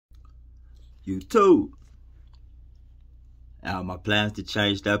YouTube. Now my plans to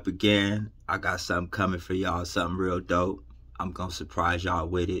change up again. I got something coming for y'all, something real dope. I'm gonna surprise y'all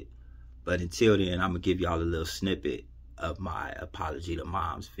with it. But until then, I'm gonna give y'all a little snippet of my apology to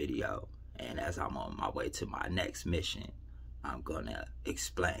moms video. And as I'm on my way to my next mission, I'm gonna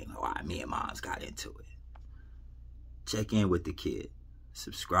explain why me and moms got into it. Check in with the kid.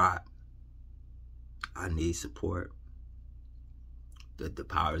 Subscribe. I need support. The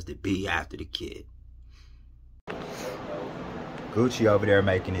powers that be after the kid. Gucci over there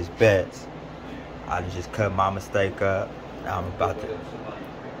making his bets. I just cut my mistake up. Now I'm about to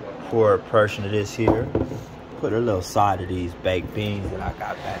pour a portion of this here. Put a little side of these baked beans that I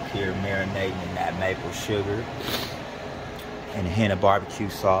got back here marinating in that maple sugar. And a hint of barbecue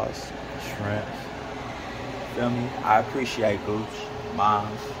sauce, shrimp. Feel me? I appreciate Gucci,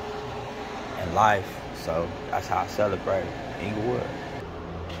 moms, and life. So that's how I celebrate Inglewood.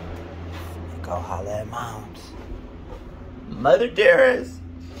 Go holler at moms. Mother dearest.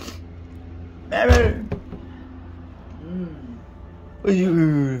 Mary. What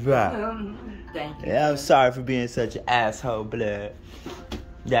you about? Thank you. Yeah, I'm sorry for being such an asshole, blood.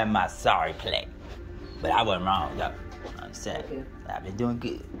 That's my sorry play. But I wasn't wrong, though. I'm saying. Okay. I've been doing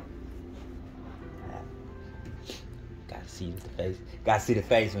good. Gotta see the face. Gotta see the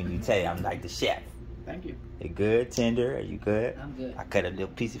face when you tell you I'm like the chef. Thank you. You good? Tender? Are you good? I'm good. I cut a little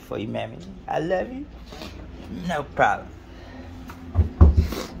piece for you, mammy. I love you. No problem.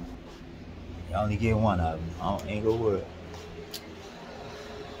 You only get one of them on Inglewood.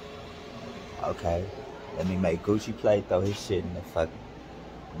 Okay, let me make Gucci play, throw his shit in the fucking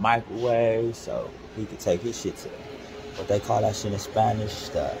microwave so he can take his shit to what they call that shit in Spanish,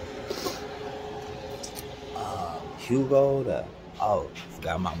 the Hugo,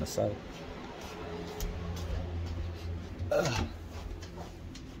 forgot mama so.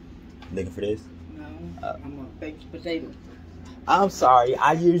 Looking for this? No, I'm a baked potato. I'm sorry,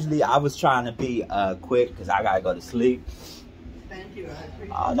 I was trying to be quick because I gotta go to sleep. Thank you. I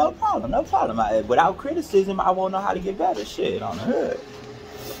appreciate Oh, no problem, no problem. Without criticism, I won't know how to get better. Shit on the hood.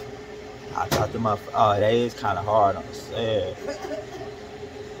 I thought them up. Oh, that is kind of hard on the set.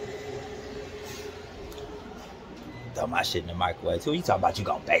 Throw my shit in the microwave too. You talking about you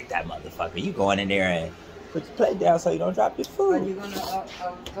gonna bake that motherfucker? You going in there and put your plate down so you don't drop your food. Are you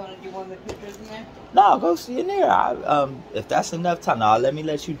gonna you want the pictures in there? No, go see in there. If that's enough time, no, let me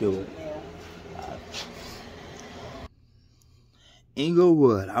let you do it. Yeah.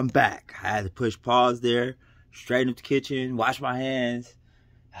 Inglewood, I'm back. I had to push pause there, straighten up the kitchen, wash my hands.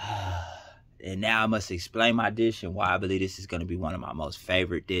 And now I must explain my dish and why I believe this is going to be one of my most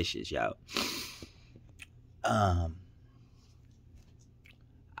favorite dishes, yo. I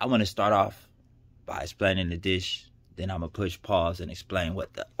want to start off by explaining the dish. Then I'm going to push pause and explain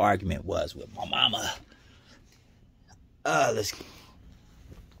what the argument was with my mama. Let's...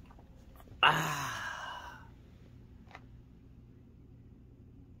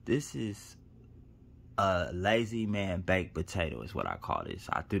 This is a lazy man baked potato is what I call this.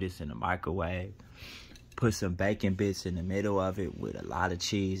 I threw this in the microwave, put some bacon bits in the middle of it with a lot of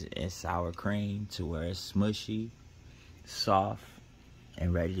cheese and sour cream to where it's smushy, soft,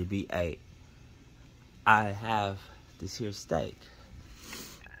 and ready to be ate. I have this here steak.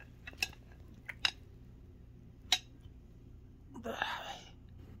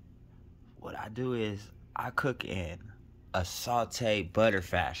 What I do is I cook in a sauteed butter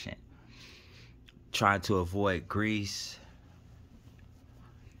fashion, trying to avoid grease.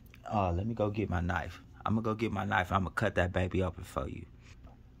 Oh, let me go get my knife. I'm gonna go get my knife. I'm gonna cut that baby open for you.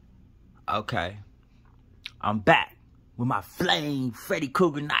 Okay, I'm back with my flame Freddy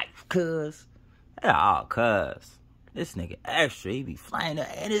Krueger knife, cuz. Oh, cuz. This nigga extra, he be flaming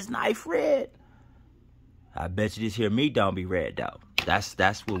and his knife red. I bet you this here meat don't be red though.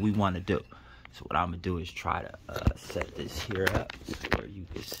 That's what we wanna do. So what I'm gonna do is try to set this here up so where you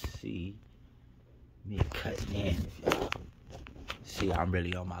can see me cutting in. If y'all see, I'm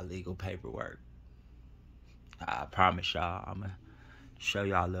really on my legal paperwork. I promise y'all, I'm gonna show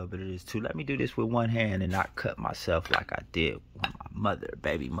y'all a little bit of this too. Let me do this with one hand and not cut myself like I did when my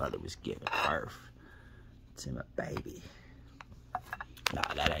baby mother was giving birth to my baby.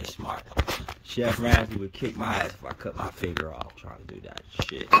 Nah, that ain't smart. Chef Ramsay would kick my ass if I cut my finger off trying to do that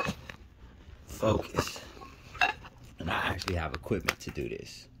shit. Focus. And I actually have equipment to do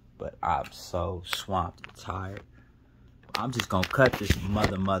this, but I'm so swamped and tired. I'm just gonna cut this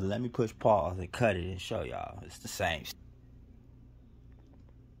mother. Let me push pause and cut it and show y'all. It's the same.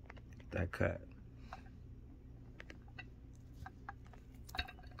 That cut.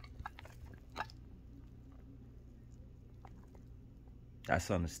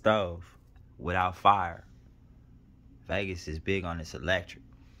 That's on the stove. without fire. Vegas is big on its electric.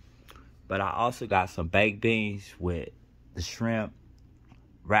 But I also got some baked beans with the shrimp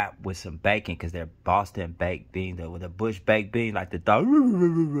wrapped with some bacon, because they're Boston baked beans, with a bush baked bean, like the dog,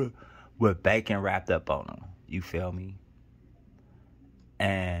 with bacon wrapped up on them. You feel me?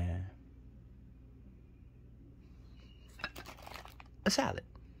 And a salad.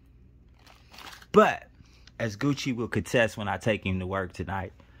 But as Gucci will contest when I take him to work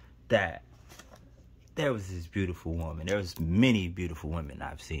tonight, that there was this beautiful woman. There was many beautiful women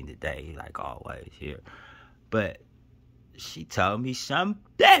I've seen today, like always here. But she told me some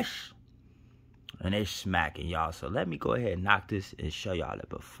dish. And they're smacking, y'all. So let me go ahead and knock this and show y'all the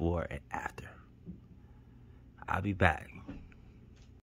before and after. I'll be back.